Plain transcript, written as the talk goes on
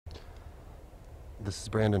This is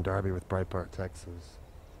Brandon Darby with Breitbart, Texas.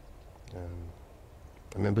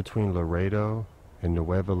 I'm in between Laredo and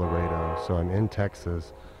Nuevo Laredo, so I'm in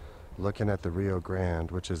Texas looking at the Rio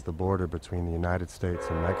Grande, which is the border between the United States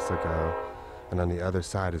and Mexico, and on the other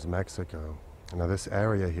side is Mexico. Now this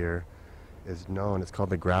area here is known, it's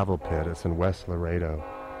called the Gravel Pit. It's in West Laredo.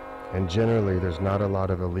 And generally there's not a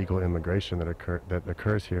lot of illegal immigration that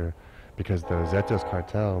occurs here because the Zetas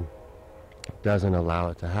cartel doesn't allow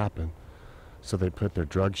it to happen. So they put their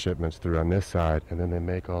drug shipments through on this side, and then they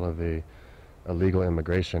make all of the illegal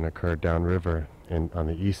immigration occur downriver on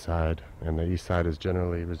the east side. And the east side is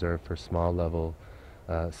generally reserved for small dope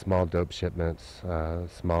shipments,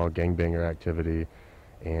 small gangbanger activity,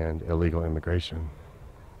 and illegal immigration.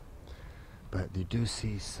 But you do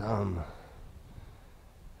see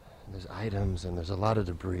there's items and there's a lot of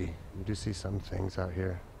debris. You do see some things out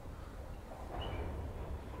here.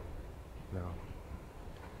 No.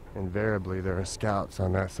 Invariably there are scouts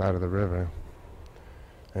on that side of the river,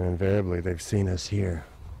 and invariably they've seen us here.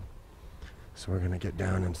 So we're gonna get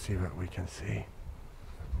down and see what we can see.